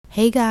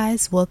Hey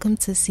guys, welcome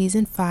to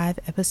season 5,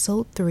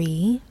 episode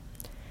 3.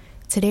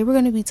 Today we're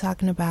going to be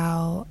talking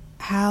about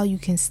how you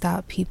can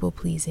stop people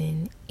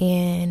pleasing,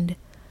 and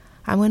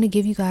I'm going to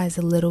give you guys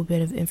a little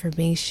bit of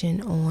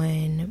information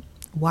on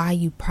why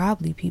you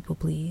probably people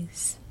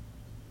please.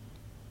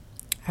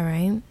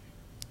 Alright?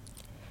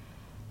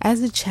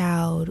 As a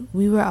child,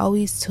 we were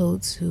always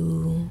told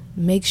to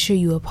make sure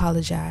you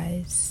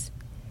apologize,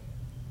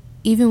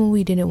 even when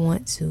we didn't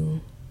want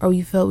to, or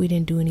we felt we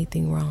didn't do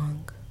anything wrong.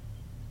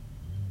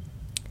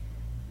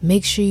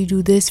 Make sure you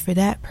do this for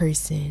that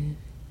person.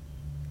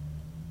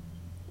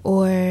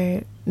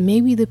 Or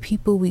maybe the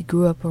people we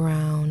grew up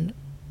around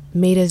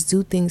made us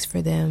do things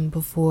for them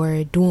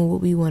before doing what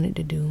we wanted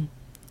to do.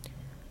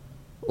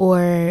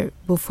 Or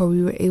before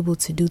we were able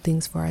to do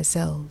things for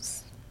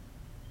ourselves.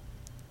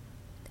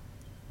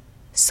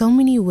 So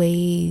many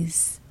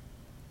ways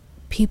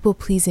people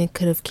pleasing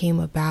could have came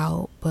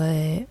about,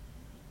 but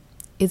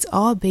it's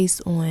all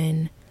based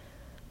on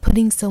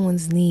putting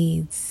someone's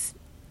needs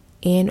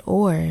and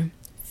or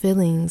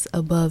feelings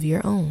above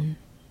your own.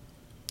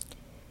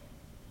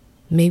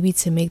 Maybe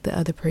to make the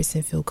other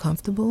person feel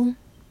comfortable,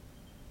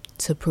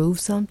 to prove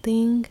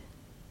something,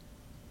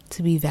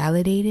 to be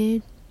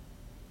validated,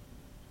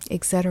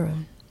 etc.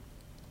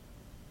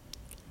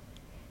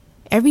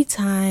 Every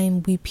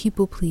time we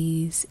people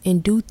please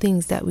and do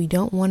things that we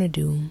don't want to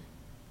do,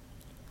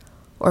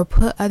 or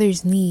put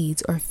others'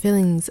 needs or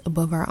feelings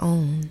above our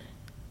own,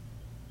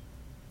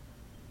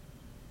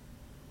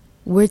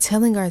 we're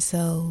telling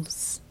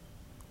ourselves,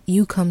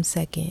 you come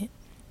second.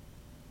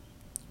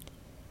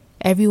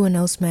 Everyone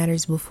else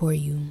matters before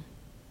you.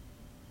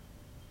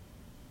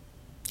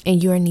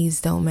 And your needs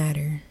don't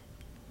matter.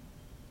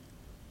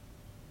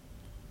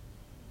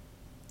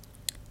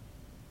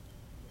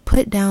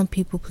 Put down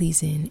people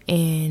pleasing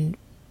and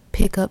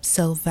pick up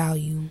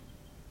self-value.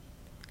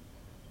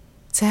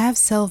 To have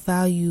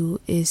self-value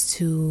is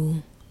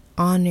to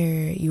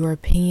honor your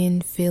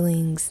opinion,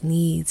 feelings,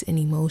 needs, and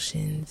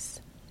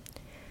emotions.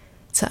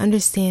 To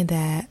understand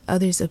that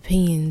others'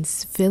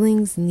 opinions,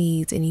 feelings,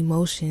 needs, and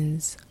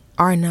emotions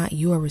are not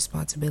your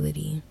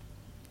responsibility.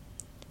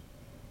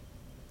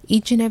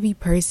 Each and every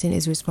person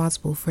is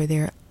responsible for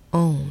their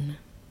own.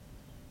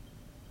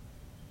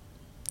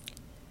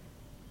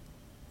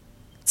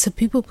 To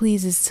people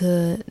please is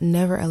to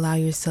never allow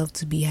yourself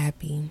to be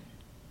happy.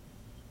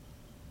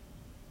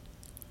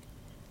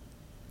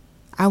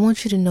 I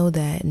want you to know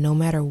that no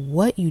matter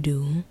what you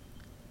do,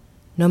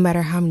 no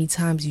matter how many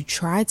times you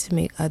try to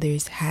make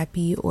others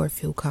happy or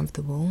feel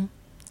comfortable,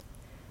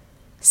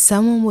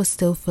 someone will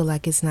still feel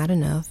like it's not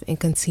enough and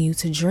continue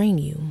to drain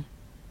you.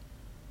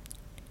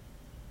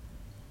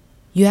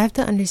 You have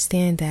to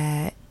understand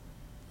that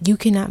you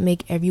cannot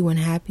make everyone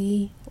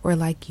happy or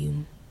like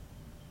you.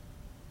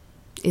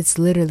 It's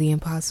literally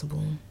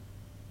impossible.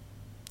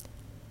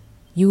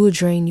 You will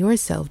drain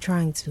yourself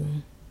trying to.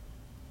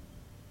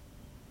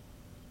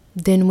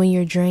 Then when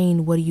you're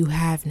drained, what do you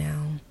have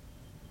now?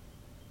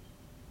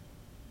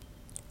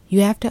 You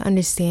have to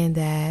understand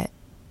that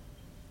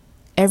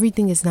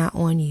everything is not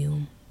on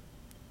you.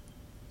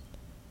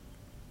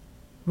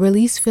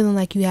 Release feeling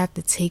like you have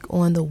to take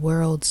on the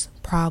world's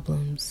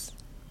problems.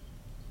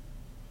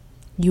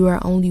 You are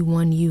only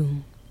one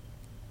you.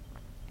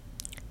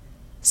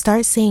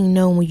 Start saying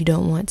no when you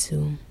don't want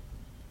to.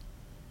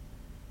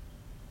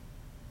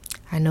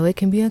 I know it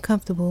can be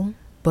uncomfortable,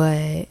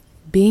 but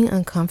being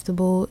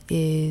uncomfortable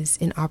is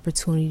an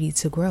opportunity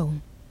to grow.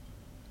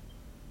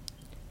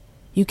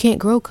 You can't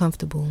grow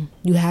comfortable.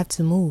 You have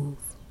to move.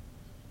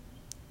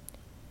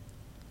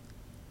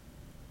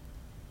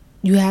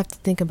 You have to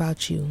think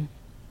about you.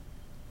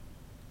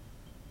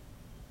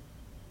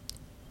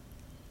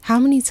 How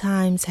many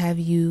times have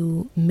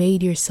you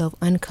made yourself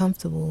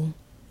uncomfortable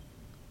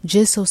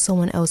just so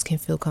someone else can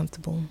feel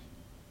comfortable?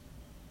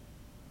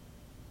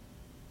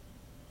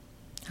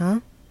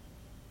 Huh?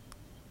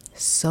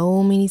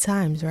 So many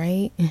times,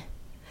 right?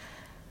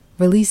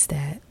 Release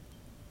that.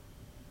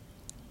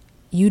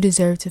 You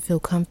deserve to feel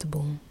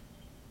comfortable.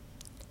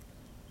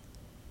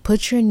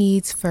 Put your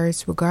needs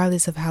first,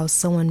 regardless of how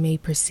someone may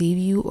perceive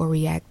you or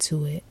react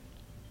to it.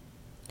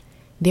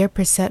 Their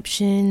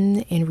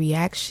perception and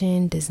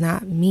reaction does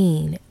not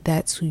mean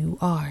that's who you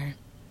are.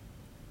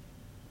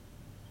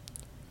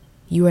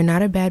 You are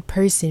not a bad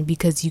person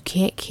because you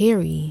can't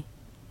carry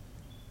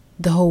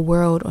the whole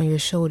world on your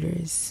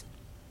shoulders,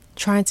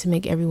 trying to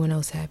make everyone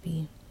else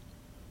happy.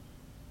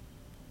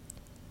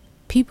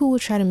 People will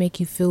try to make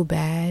you feel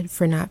bad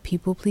for not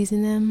people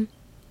pleasing them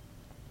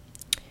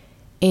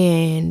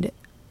and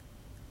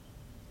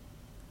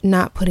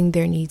not putting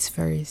their needs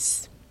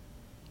first.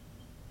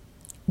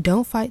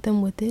 Don't fight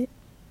them with it.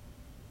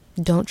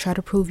 Don't try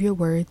to prove your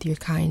worth, your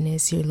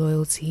kindness, your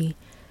loyalty.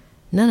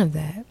 None of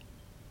that.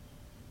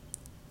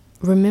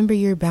 Remember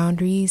your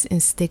boundaries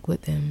and stick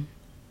with them.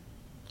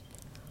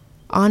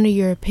 Honor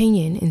your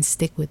opinion and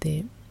stick with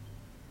it.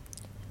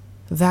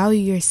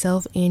 Value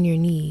yourself and your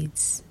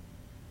needs.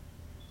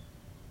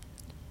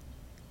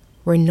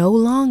 We're no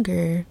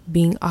longer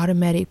being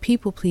automatic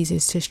people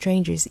pleasers to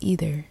strangers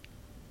either.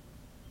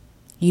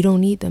 You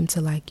don't need them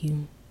to like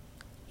you.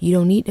 You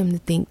don't need them to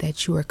think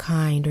that you are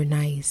kind or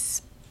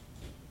nice.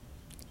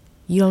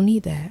 You don't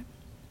need that.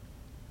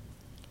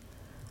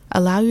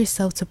 Allow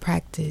yourself to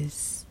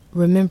practice.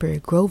 Remember,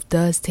 growth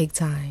does take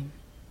time.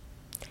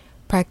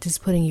 Practice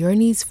putting your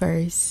needs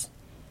first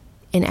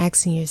and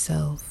asking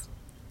yourself,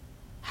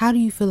 how do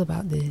you feel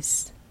about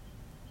this?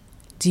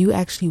 Do you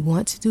actually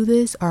want to do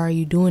this, or are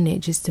you doing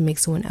it just to make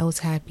someone else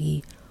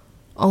happy,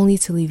 only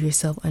to leave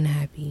yourself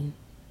unhappy?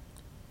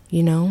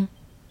 You know?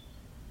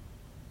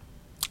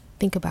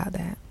 Think about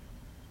that.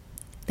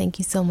 Thank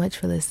you so much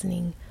for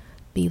listening.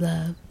 Be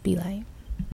love, be light.